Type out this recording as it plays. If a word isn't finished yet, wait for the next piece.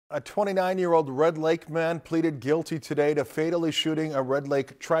A 29-year-old Red Lake man pleaded guilty today to fatally shooting a Red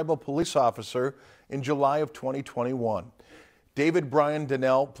Lake tribal police officer in July of 2021. David Brian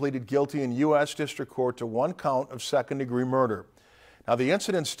Donnell pleaded guilty in U.S. District Court to one count of second-degree murder. Now, the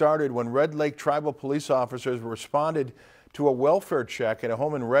incident started when Red Lake tribal police officers responded to a welfare check at a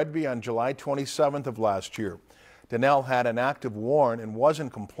home in Redby on July 27th of last year. Donnell had an active warrant and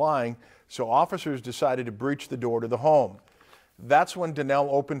wasn't complying, so officers decided to breach the door to the home. That's when Donnell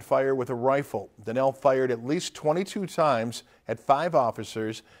opened fire with a rifle. Donnell fired at least 22 times at 5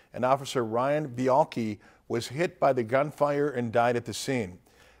 officers, and Officer Ryan Bialke was hit by the gunfire and died at the scene.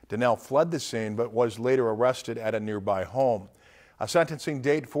 Donnell fled the scene but was later arrested at a nearby home. A sentencing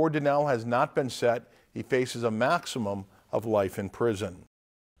date for Donnell has not been set. He faces a maximum of life in prison.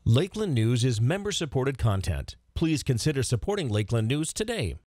 Lakeland News is member-supported content. Please consider supporting Lakeland News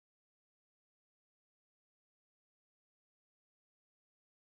today.